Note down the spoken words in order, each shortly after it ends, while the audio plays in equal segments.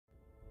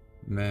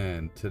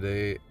Man,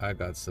 today I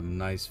got some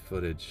nice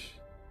footage.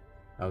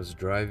 I was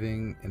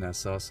driving and I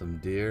saw some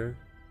deer,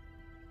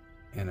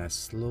 and I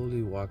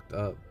slowly walked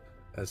up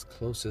as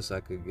close as I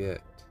could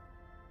get.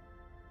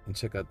 And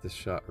check out this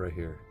shot right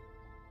here.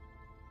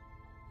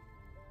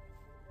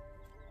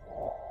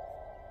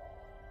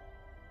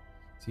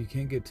 So you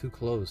can't get too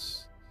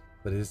close,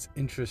 but it's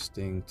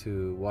interesting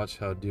to watch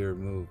how deer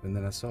move. And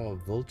then I saw a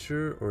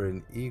vulture or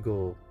an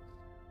eagle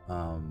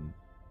um,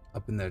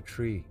 up in that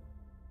tree.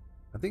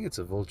 I think it's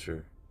a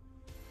vulture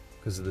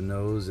because of the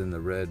nose and the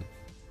red.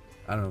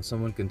 I don't know,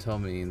 someone can tell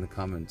me in the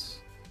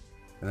comments.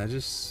 And I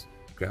just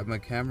grabbed my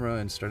camera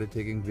and started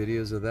taking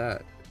videos of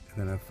that.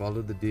 And then I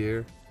followed the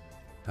deer.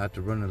 I had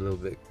to run a little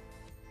bit.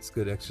 It's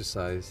good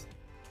exercise.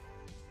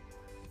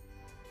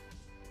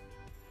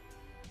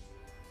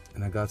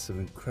 And I got some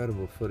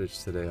incredible footage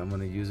today. I'm going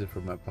to use it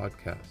for my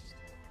podcast.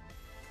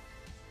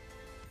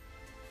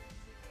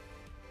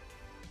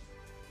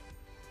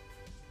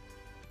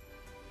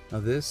 Now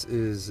this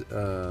is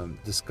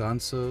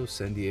Descanso,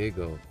 San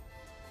Diego.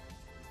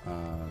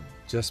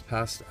 Just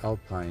past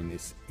Alpine.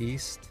 It's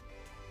east.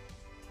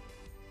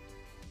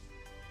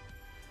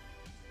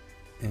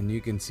 And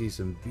you can see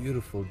some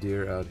beautiful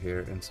deer out here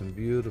and some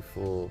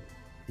beautiful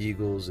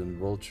eagles and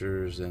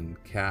vultures and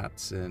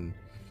cats and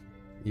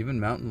even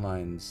mountain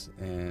lions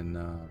and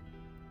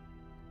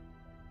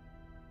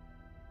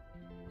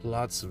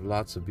lots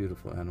of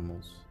beautiful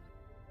animals.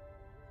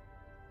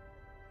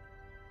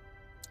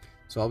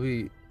 So I'll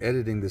be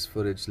editing this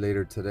footage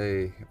later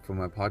today for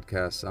my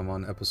podcast. I'm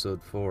on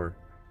episode 4,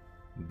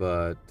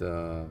 but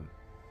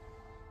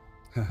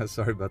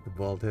sorry about the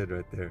bald head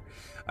right there.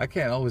 I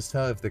can't always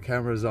tell if the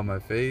camera is on my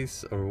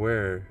face or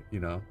where,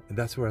 and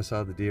that's where I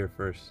saw the deer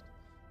first.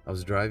 I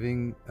was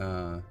driving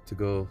to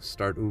go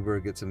start Uber,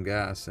 get some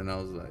gas, and I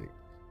was like,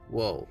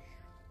 whoa,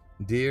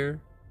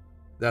 deer?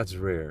 That's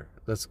rare.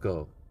 Let's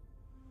go.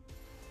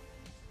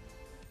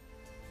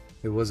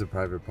 It was a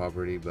private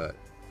property, but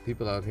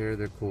people out here,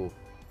 they're cool.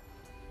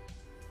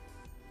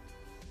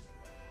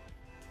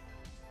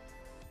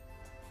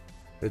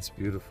 It's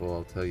beautiful,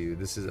 I'll tell you.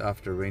 This is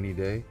after a rainy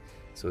day,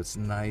 so it's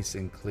nice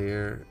and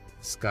clear.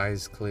 The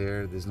sky's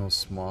clear, there's no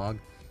smog,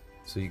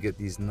 so you get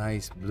these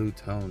nice blue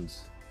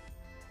tones.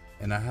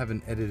 And I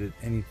haven't edited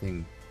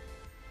anything.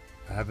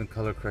 I haven't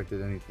color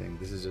corrected anything.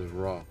 This is just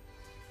raw.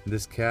 And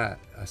this cat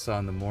I saw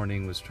in the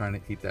morning was trying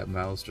to eat that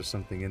mouse or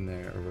something in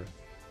there,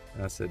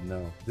 and I said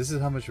no. This is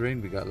how much rain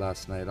we got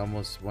last night,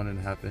 almost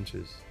 1.5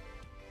 inches.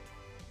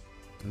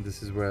 And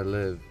this is where I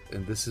live,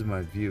 and this is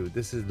my view.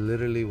 This is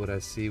literally what I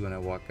see when I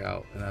walk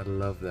out, and I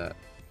love that.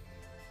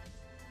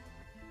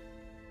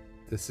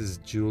 This is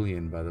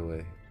Julian, by the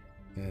way,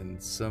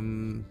 and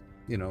some,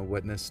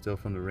 wetness still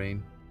from the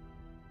rain.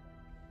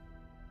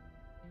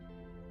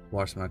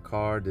 Washed my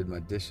car, did my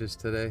dishes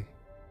today.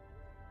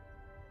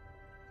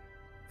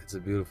 It's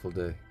a beautiful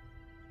day.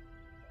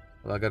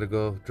 Well, I gotta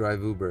go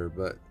drive Uber,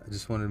 but I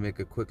just wanted to make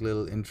a quick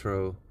little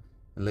intro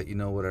and let you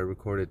know what I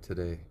recorded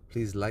today.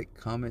 Please like,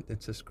 comment,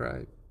 and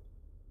subscribe.